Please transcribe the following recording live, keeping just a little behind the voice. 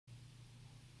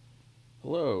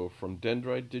Hello from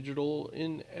Dendrite Digital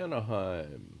in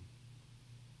Anaheim,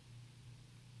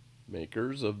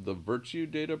 makers of the Virtue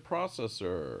Data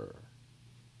Processor.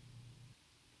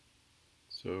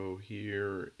 So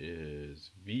here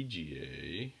is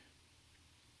VGA,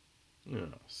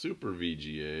 Super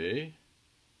VGA,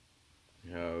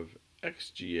 we have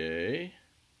XGA,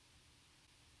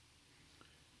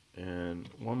 and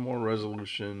one more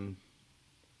resolution,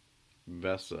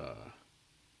 VESA.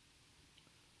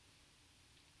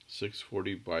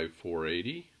 640 by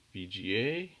 480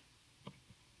 VGA,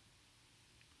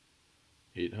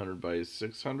 800 by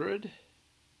 600,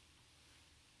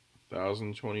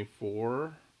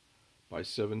 1024 by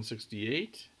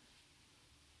 768,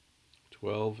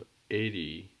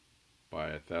 1280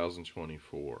 by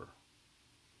 1024.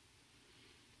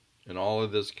 And all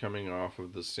of this coming off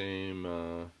of the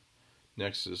same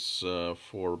Nexus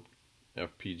 4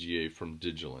 FPGA from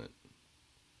Digilent.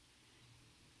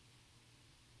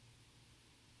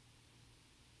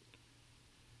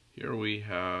 Here we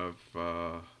have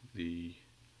the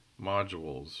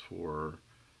modules for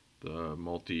the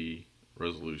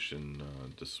multi-resolution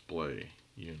display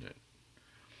unit.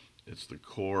 It's the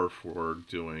core for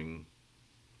doing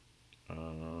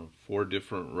 4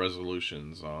 different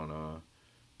resolutions on a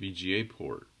VGA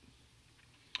port.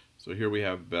 So here we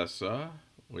have VESA,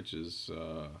 which is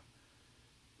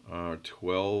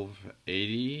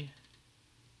 1280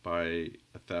 by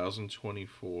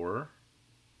 1024.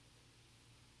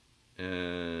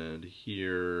 And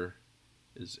here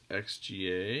is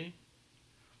XGA,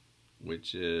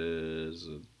 which is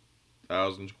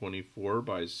 1024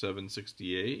 by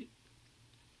 768.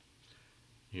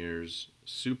 Here's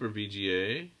Super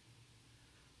VGA,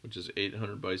 which is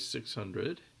 800 by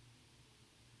 600.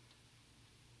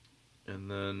 And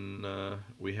then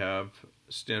we have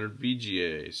standard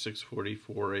VGA, 640,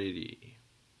 480.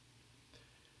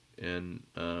 And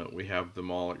we have them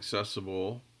all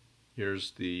accessible.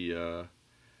 Here's the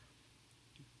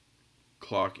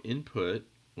clock input,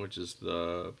 which is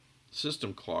the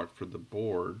system clock for the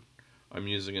board. I'm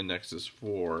using a Nexus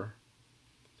 4.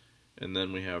 And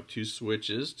then we have 2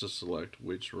 switches to select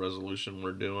which resolution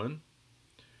we're doing.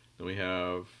 Then we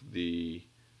have the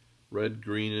red,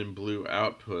 green, and blue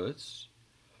outputs.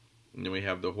 And then we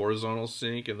have the horizontal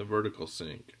sync and the vertical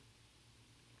sync.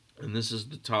 And this is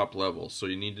the top level, so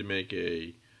you need to make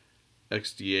a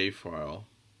XDA file.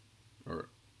 Or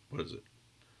what is it?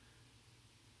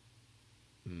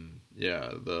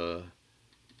 Yeah, the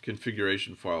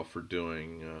configuration file for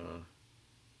doing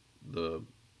the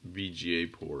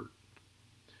VGA port.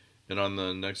 And on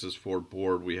the Nexus 4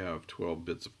 board we have 12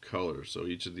 bits of color, so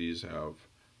each of these have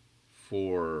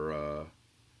 4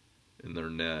 in their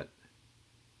net.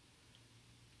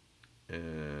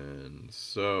 And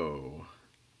so,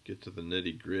 get to the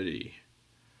nitty-gritty.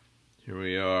 Here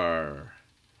we are.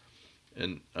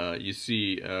 And you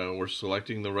see we're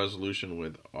selecting the resolution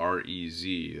with REZ,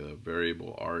 the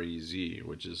variable REZ,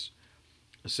 which is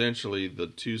essentially the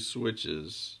 2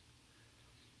 switches,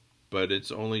 but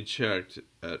it's only checked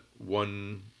at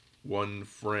one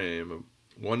frame,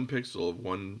 1 pixel of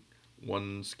one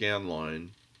scan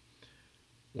line.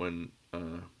 When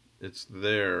it's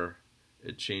there,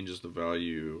 it changes the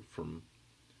value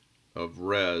of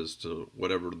res to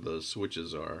whatever the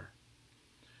switches are.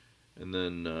 And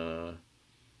then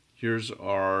here's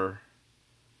our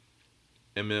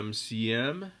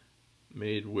MMCM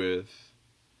made with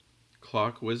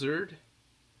Clock Wizard,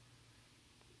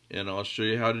 and I'll show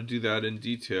you how to do that in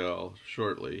detail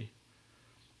shortly.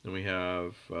 Then we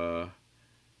have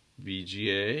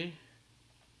VGA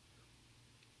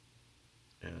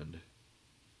and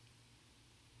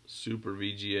Super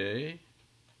VGA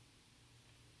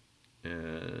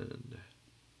and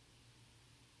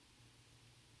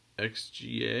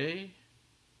XGA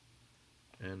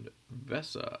and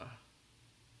VESA.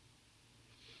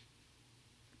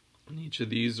 And each of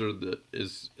these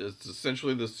is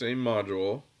essentially the same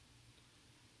module.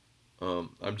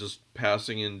 I'm just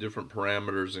passing in different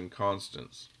parameters and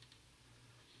constants.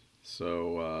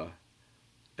 So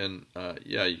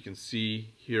yeah, you can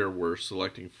see here we're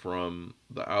selecting from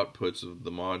the outputs of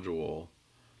the module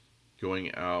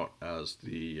going out as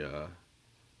the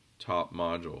top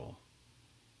module.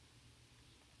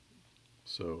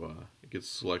 So it gets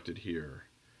selected here.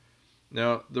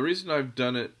 Now, the reason I've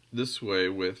done it this way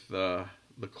with the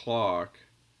clock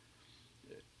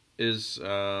is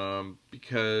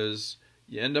because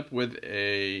you end up with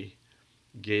a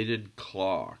gated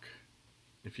clock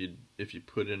if you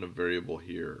put in a variable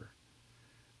here.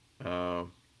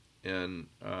 And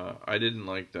I didn't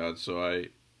like that, so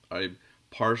I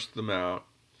parsed them out.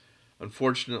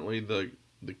 Unfortunately,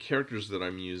 the characters that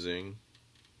I'm using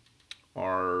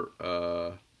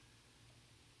are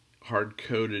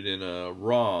hard-coded in a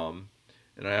ROM,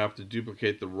 and I have to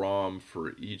duplicate the ROM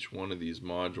for each one of these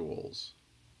modules,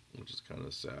 which is kind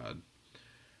of sad.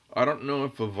 I don't know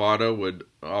if Vivado would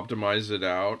optimize it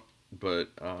out, but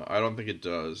I don't think it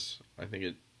does. I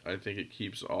think it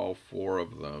keeps all 4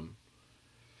 of them.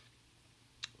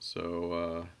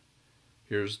 So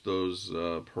here's those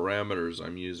parameters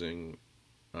I'm using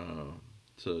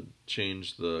to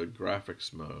change the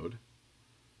graphics mode.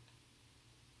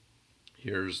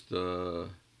 Here's the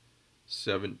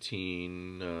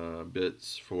 17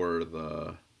 bits for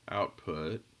the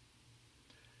output.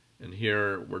 And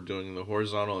here we're doing the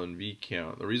horizontal and V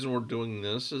count. The reason we're doing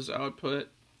this as output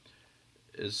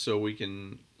is so we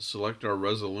can select our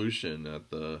resolution at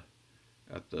the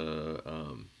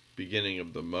beginning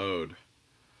of the mode.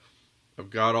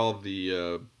 I've got all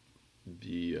the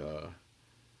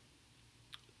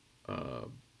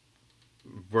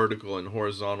vertical and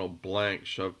horizontal blank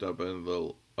shoved up in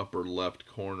the upper left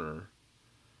corner,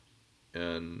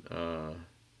 and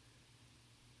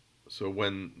so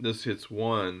when this hits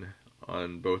 1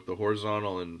 on both the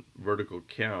horizontal and vertical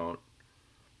count,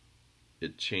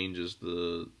 it changes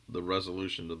the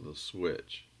resolution of the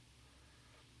switch.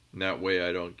 And that way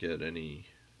I don't get any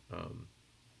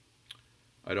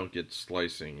I don't get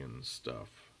slicing and stuff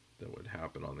that would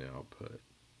happen on the output.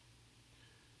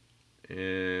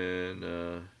 And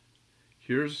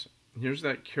here's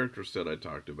that character set I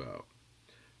talked about.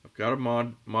 I've got a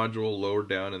module lower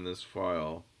down in this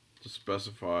file to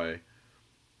specify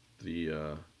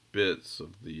the bits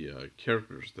of the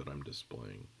characters that I'm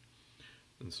displaying.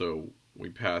 And so we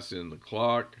pass in the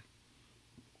clock,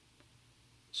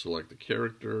 select the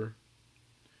character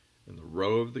and the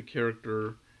row of the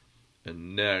character,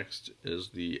 and next is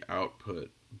the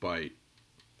output byte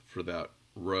for that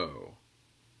row.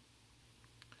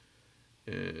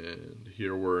 And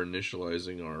here we're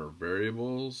initializing our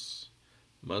variables.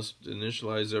 Must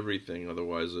initialize everything,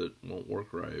 otherwise it won't work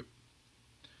right.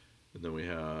 And then we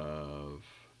have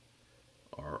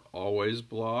our always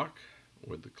block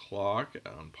with the clock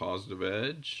on positive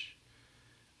edge,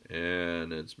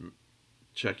 and it's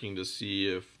checking to see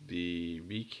if the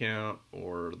V count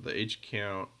or the H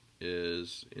count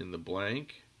is in the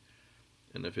blank,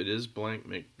 and if it is blank,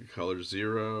 make the color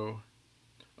 0.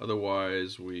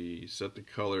 Otherwise we set the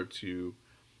color to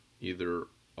either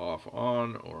off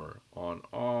on or on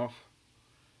off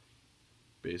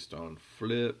based on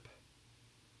flip.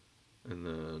 And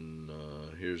then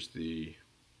here's the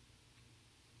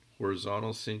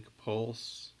horizontal sync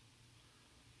pulse,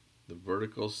 the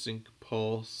vertical sync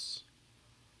pulse.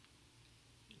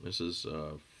 This is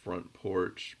front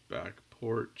porch, back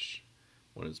porch.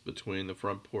 When it's between the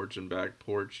front porch and back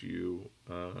porch, you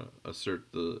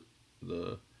assert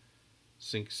the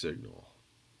sync signal.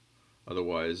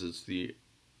 Otherwise, it's the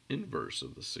inverse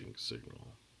of the sync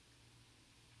signal.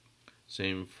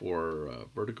 Same for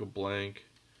vertical blank,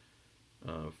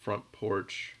 front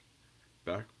porch,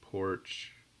 back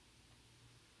porch,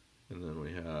 and then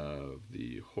we have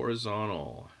the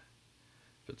horizontal.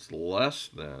 If it's less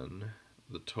than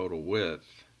the total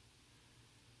width,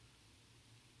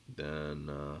 then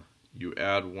you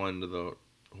add 1 to the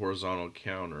horizontal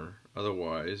counter.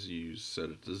 Otherwise, you set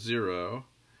it to 0,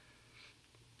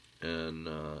 and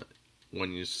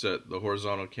when you set the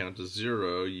horizontal count to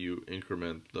 0, you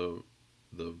increment the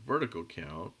vertical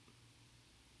count.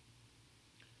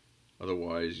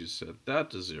 Otherwise, you set that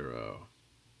to 0.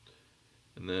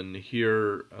 And then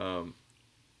here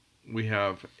we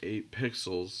have 8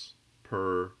 pixels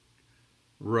per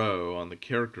row on the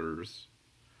characters.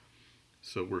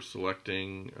 So we're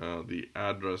selecting the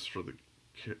address for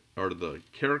the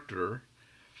character.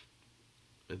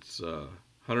 It's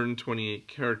 128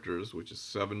 characters, which is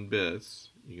 7 bits.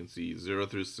 You can see 0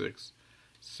 through 6,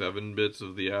 7 bits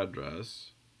of the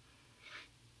address.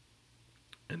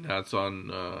 And that's on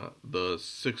the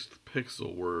 6th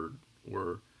pixel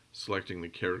we're selecting the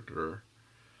character.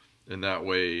 And that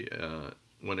way,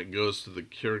 when it goes to the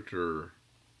character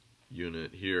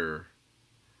unit here,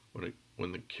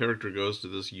 when the character goes to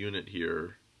this unit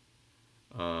here,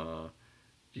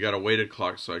 you gotta wait a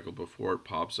clock cycle before it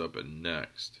pops up in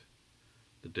next.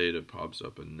 The data pops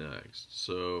up in next.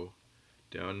 So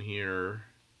down here,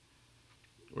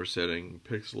 we're setting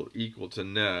pixel equal to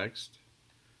next,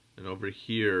 and over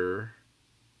here,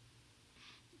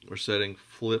 we're setting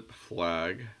flip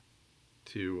flag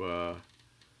to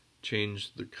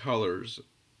change the colors,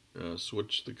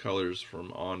 switch the colors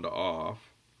from on to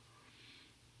off,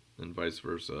 and vice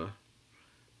versa.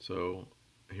 So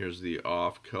here's the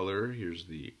off color, here's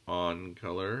the on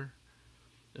color,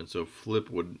 and so flip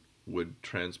would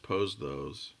transpose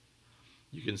those.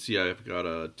 you can see I've got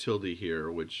a tilde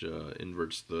here, which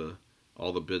inverts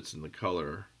all the bits in the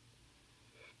color.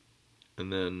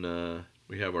 And then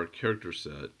we have our character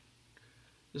set.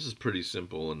 This is pretty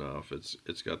simple enough.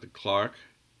 It's got the clock,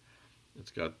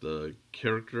 it's got the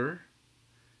character,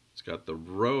 it's got the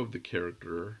row of the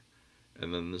character,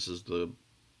 and then this is the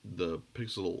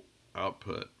pixel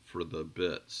output for the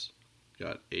bits.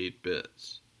 Got 8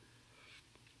 bits.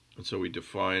 And so we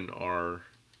define our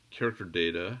character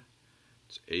data.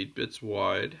 It's 8 bits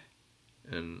wide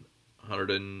and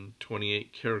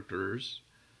 128 characters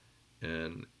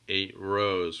and 8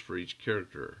 rows for each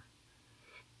character.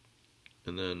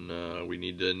 And then we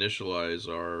need to initialize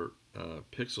our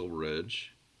pixel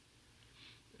ridge,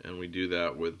 and we do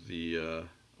that with the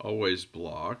always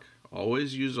block.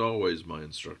 Always use always, my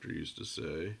instructor used to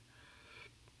say.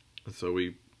 And so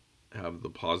we have the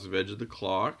positive edge of the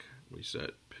clock. We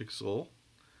set pixel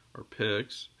or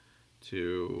pix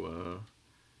to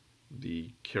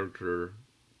the character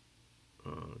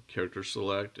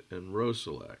select and row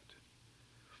select.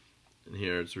 And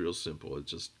here it's real simple. It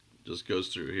just goes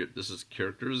through here. This is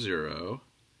character 0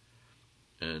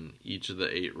 and each of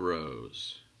the 8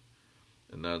 rows,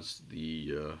 and that's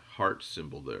the heart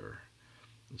symbol there.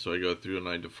 And so I go through and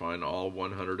I define all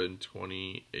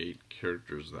 128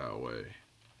 characters that way.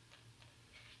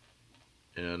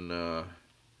 And I'm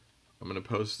going to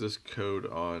post this code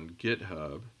on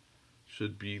GitHub.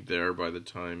 Should be there by the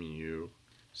time you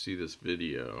see this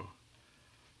video.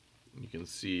 You can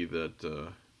see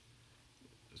that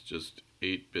it's just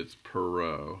 8 bits per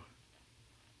row.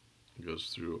 It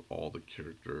goes through all the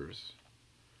characters.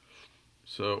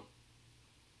 So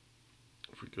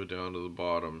if we go down to the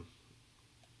bottom,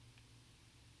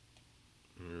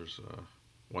 there's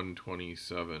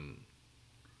 127.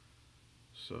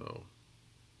 So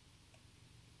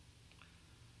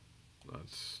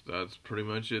that's pretty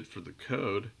much it for the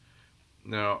code.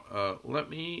 Now let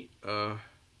me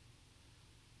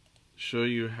show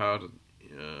you how to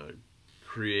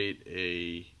create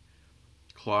a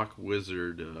clock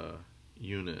wizard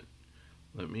unit.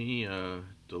 Let me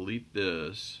delete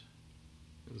this.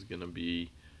 It's gonna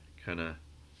be kind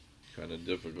of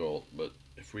difficult, but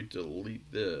if we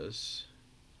delete this,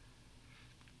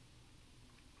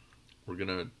 we're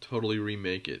gonna totally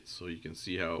remake it so you can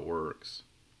see how it works.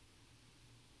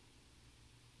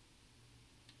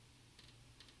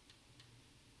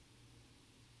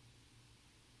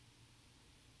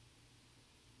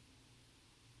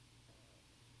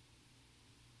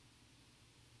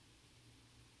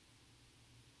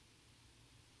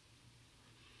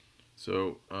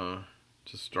 So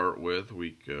to start with,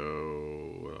 we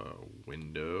go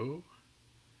Window,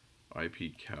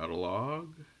 IP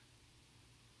Catalog,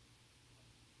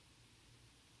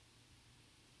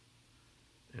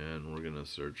 and we're going to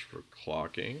search for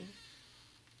clocking.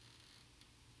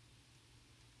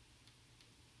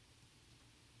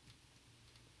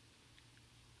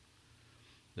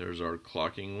 There's our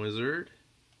clocking wizard.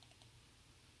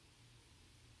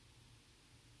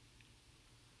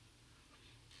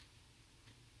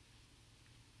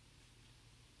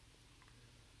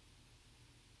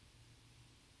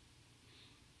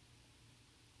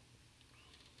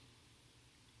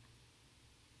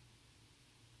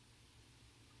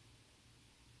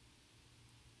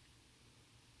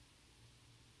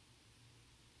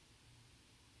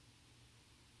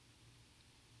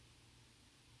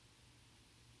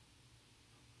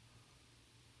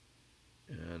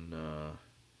 And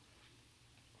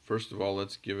first of all,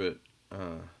 let's give it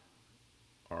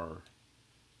our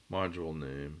module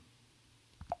name.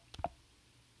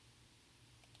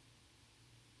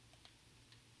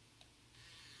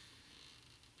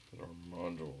 Our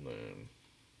module name.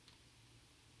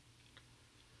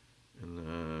 And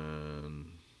then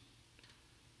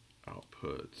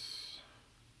outputs.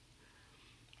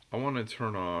 I want to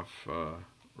turn off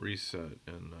reset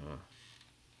and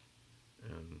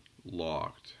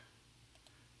locked.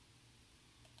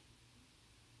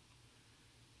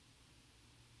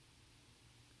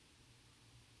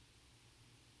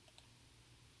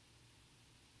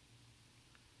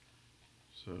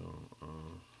 So,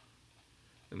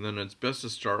 and then it's best to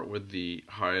start with the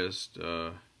highest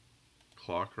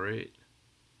clock rate.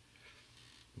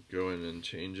 Go in and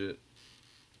change it.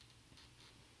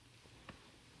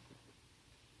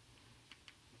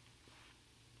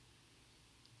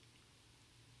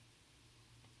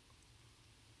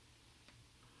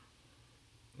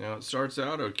 Now it starts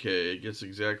out okay, it gets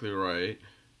exactly right,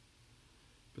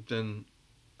 but then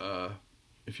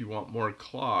if you want more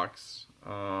clocks,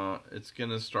 it's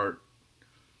going to start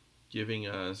giving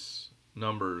us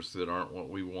numbers that aren't what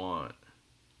we want.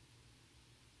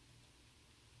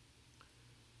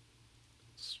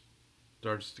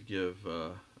 starts to give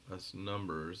us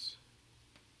numbers.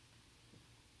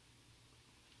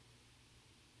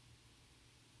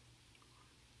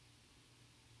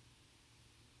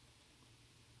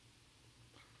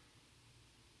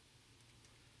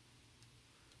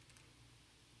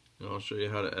 And I'll show you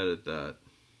how to edit that.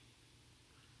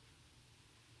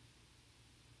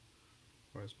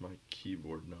 Why is my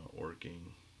keyboard not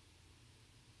working?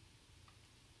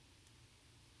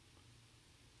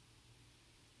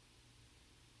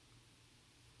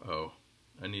 Oh,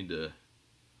 I need to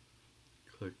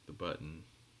click the button.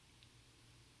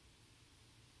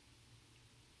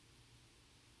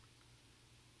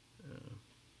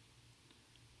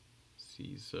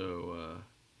 See, so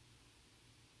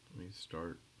let me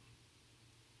start.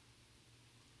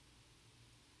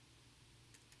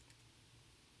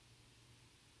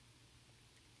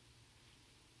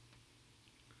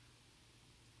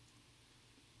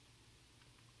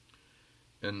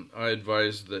 And I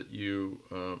advise that you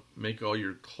make all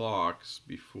your clocks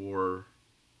before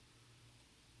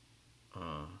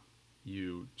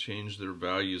you change their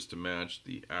values to match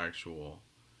the actual.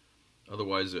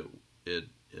 Otherwise,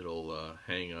 it'll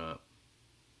hang up.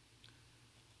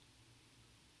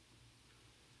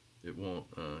 It won't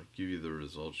give you the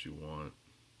results you want.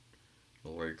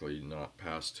 It'll likely not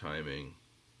pass timing.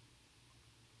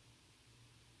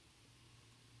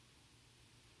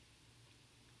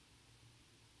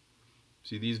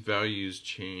 See, these values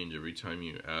change every time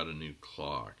you add a new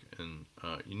clock, and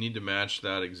you need to match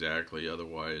that exactly,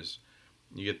 otherwise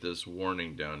you get this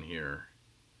warning down here,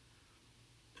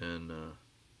 and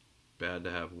bad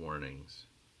to have warnings.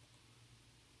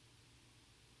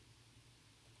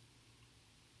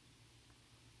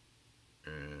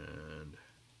 And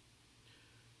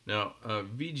now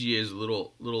VGA is a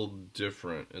little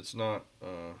different. It's not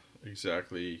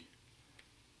exactly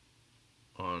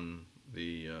on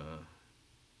the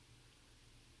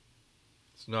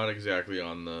it's not exactly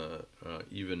on the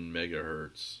even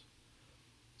megahertz.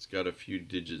 It's got a few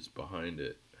digits behind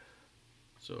it.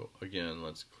 So again,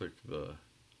 let's click the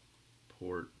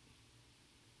port.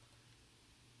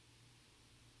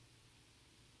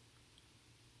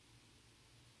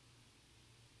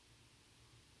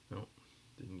 Nope,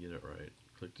 didn't get it right.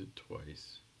 Clicked it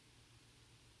twice.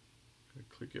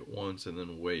 Click it once and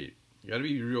then wait. You gotta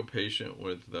be real patient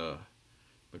with the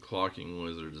clocking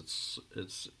wizard.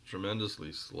 It's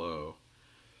tremendously slow,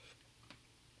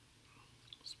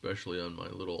 especially on my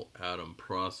little Atom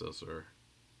processor.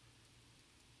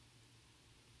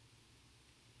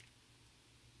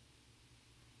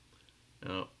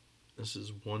 Now this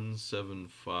is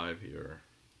 175 here.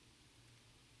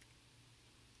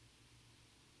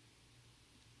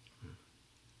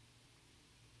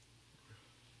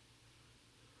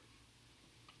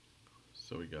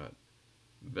 So we got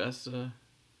VESA,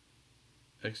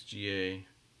 XGA,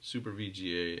 Super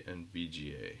VGA, and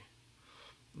VGA.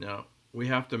 Now we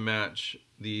have to match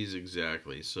these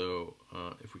exactly. So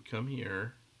if we come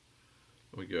here,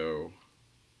 we go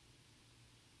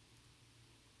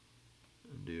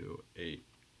and do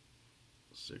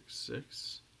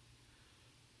 866.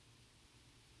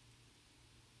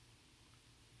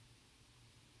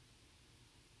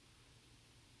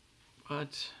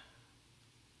 But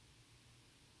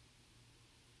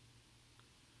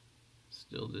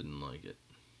still didn't like it.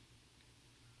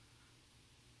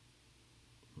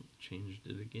 Changed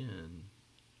it again.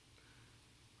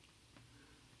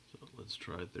 So let's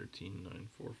try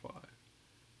 13945.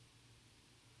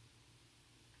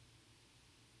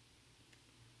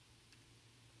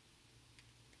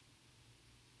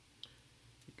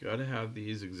 You gotta have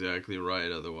these exactly right,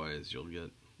 otherwise you'll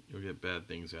get bad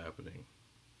things happening.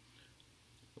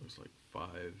 Looks like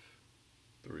 5,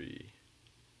 3.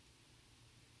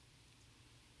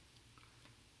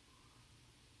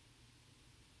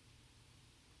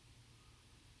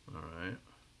 Alright.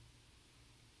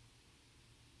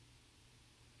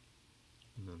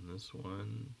 And then this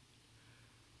one,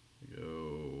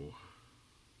 go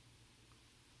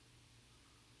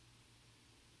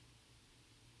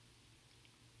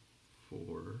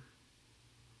 4,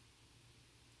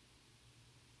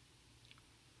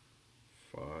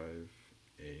 5,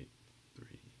 8, 3,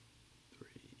 3,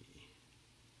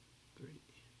 3.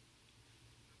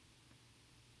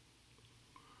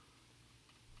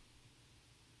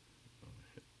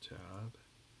 Hit tab.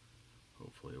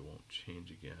 Hopefully it won't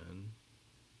change again.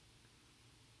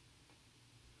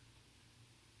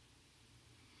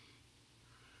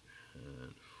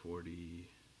 And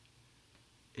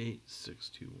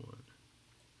 48621.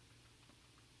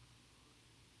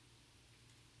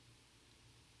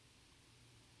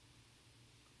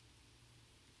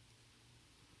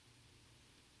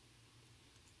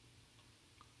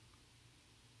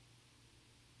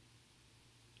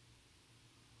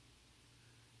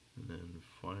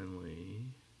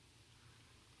 finally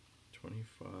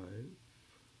 25.27174.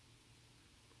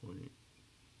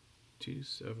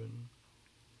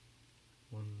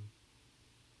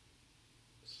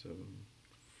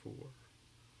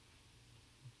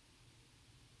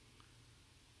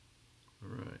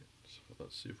 Alright, so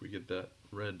let's see if we get that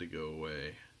red to go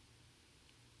away.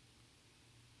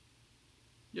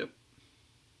 Yep.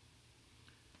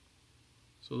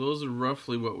 So those are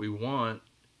roughly what we want,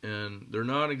 and they're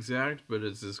not exact, but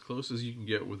it's as close as you can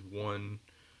get with one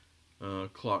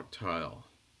clock tile.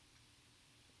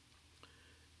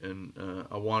 And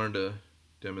I wanted to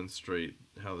demonstrate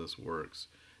how this works.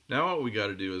 Now what we got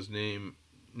to do is name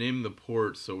the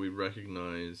port so we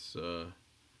recognize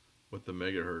what the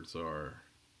megahertz are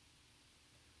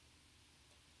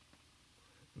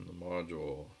in the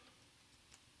module.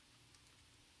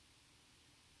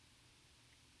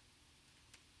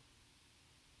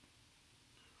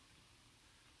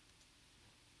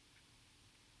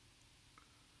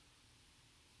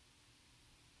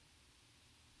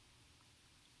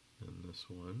 And this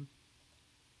one.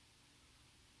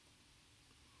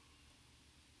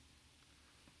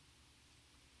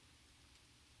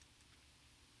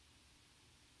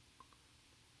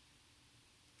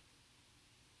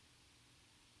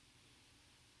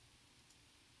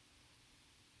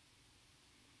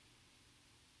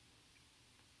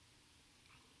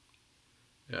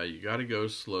 Yeah, you got to go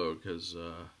slow because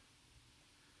the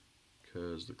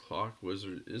clock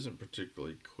wizard isn't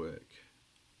particularly quick.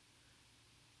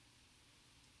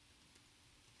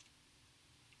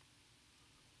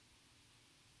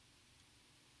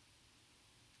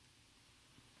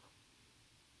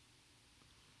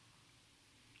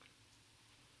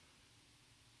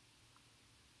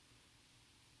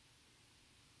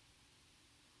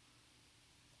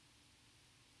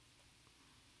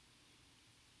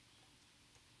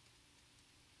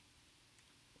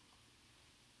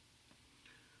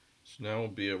 So now we'll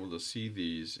be able to see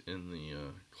these in the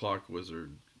clock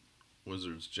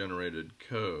wizard's generated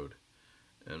code,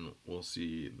 and we'll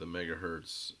see the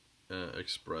megahertz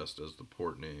expressed as the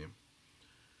port name.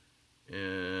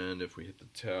 And if we hit the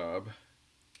tab,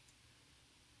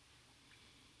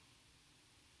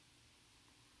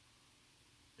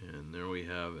 and there we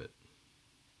have it.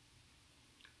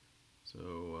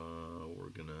 So we're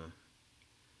gonna,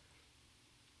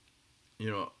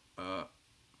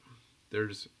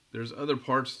 there's other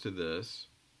parts to this,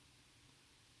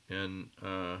 and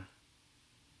I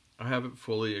haven't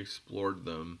fully explored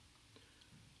them,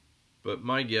 but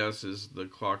my guess is the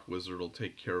clock wizard will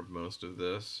take care of most of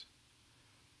this,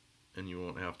 and you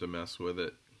won't have to mess with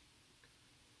it.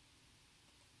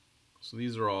 So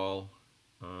these are all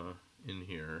in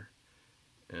here,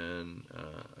 and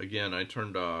again, I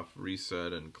turned off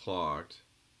reset and clocked,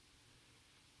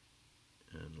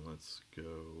 and let's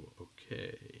go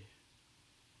OK.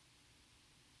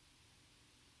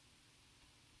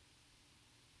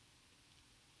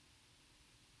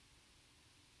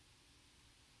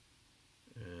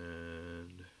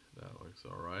 And that looks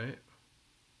alright.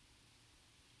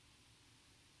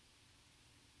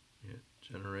 Hit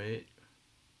generate.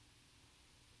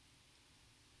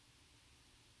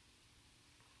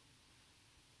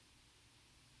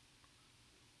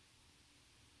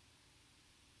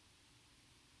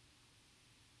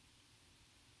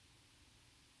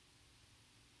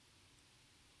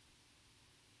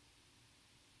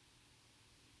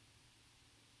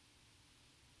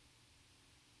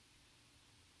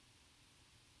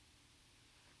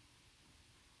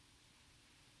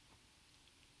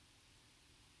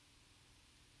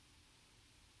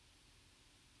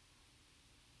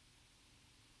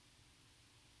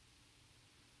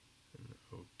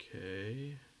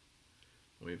 Okay,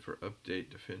 wait for update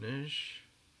to finish.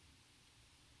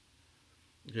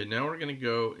 Okay, now we're going to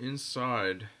go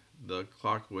inside the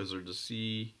clock wizard to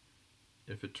see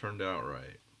if it turned out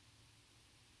right.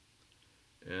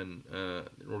 And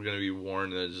we're going to be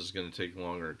warned that it's just going to take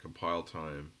longer compile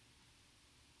time.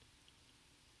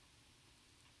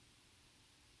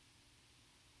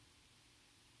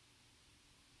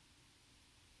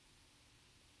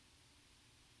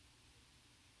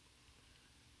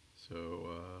 So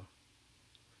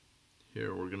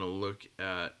here we're going to look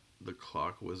at the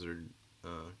clock wizard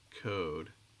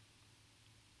code.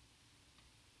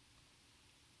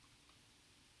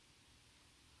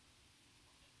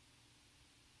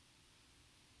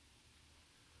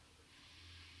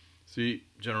 See,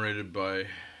 generated by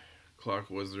clock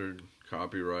wizard,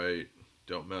 copyright,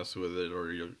 don't mess with it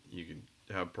or you can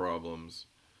have problems.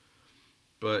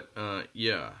 But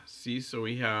yeah, see, so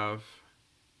we have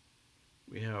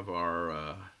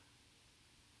our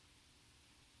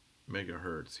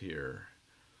megahertz here.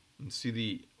 and see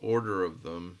the order of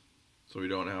them, so we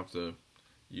don't have to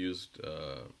use.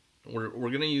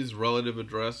 We're gonna use relative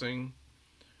addressing.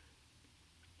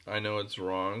 I know it's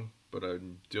wrong, but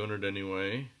I'm doing it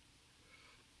anyway.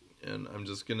 And I'm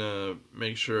just gonna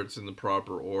make sure it's in the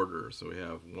proper order. So we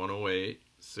have 108,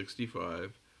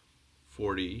 65,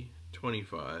 40,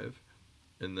 25,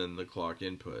 and then the clock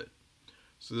input.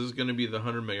 So this is going to be the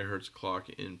 100 megahertz clock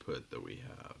input that we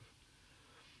have.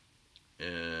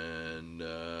 And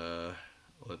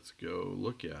let's go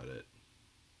look at it.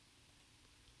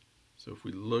 So if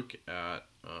we look at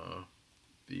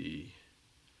the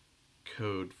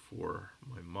code for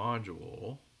my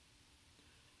module,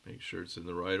 make sure it's in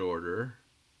the right order.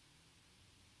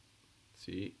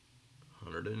 See,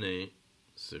 108,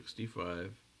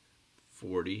 65,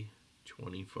 40,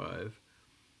 25,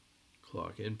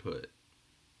 clock input.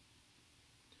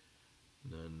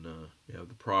 And then we have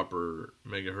the proper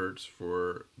megahertz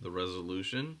for the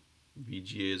resolution.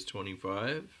 VGA is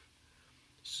 25,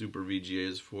 Super VGA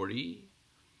is 40,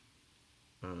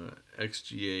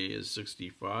 XGA is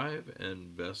 65,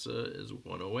 and VESA is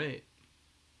 108.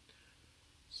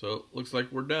 So looks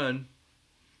like we're done.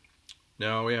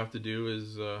 Now all we have to do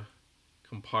is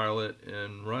compile it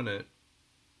and run it,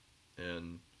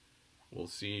 and we'll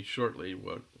see shortly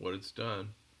what it's done.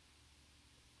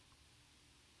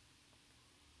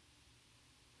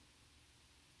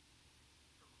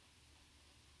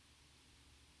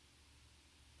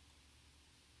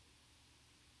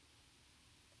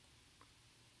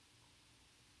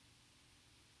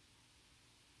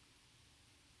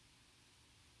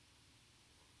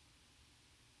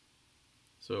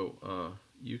 So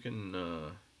you can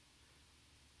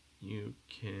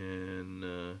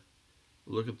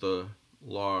look at the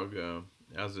log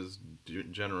as it's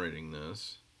generating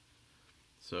this.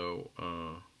 So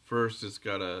first it's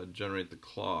got to generate the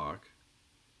clock.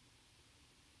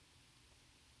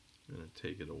 It's going to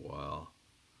take it a while.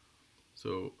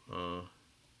 So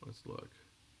let's look.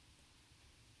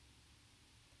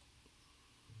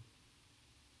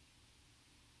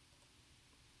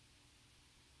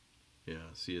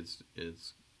 Yeah, see,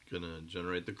 it's gonna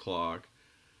generate the clock,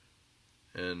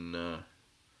 and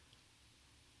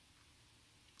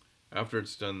after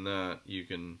it's done that, you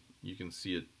can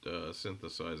see it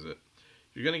synthesize it.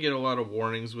 You're gonna get a lot of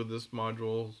warnings with these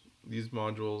modules,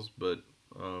 but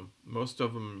most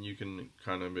of them you can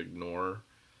kind of ignore.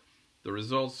 The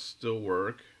results still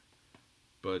work,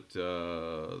 but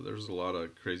there's a lot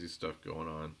of crazy stuff going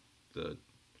on that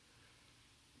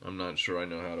I'm not sure I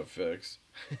know how to fix.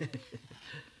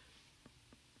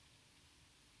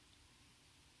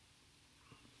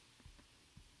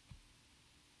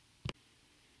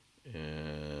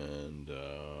 And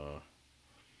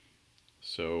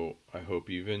so I hope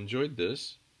you've enjoyed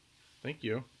this. Thank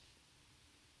you.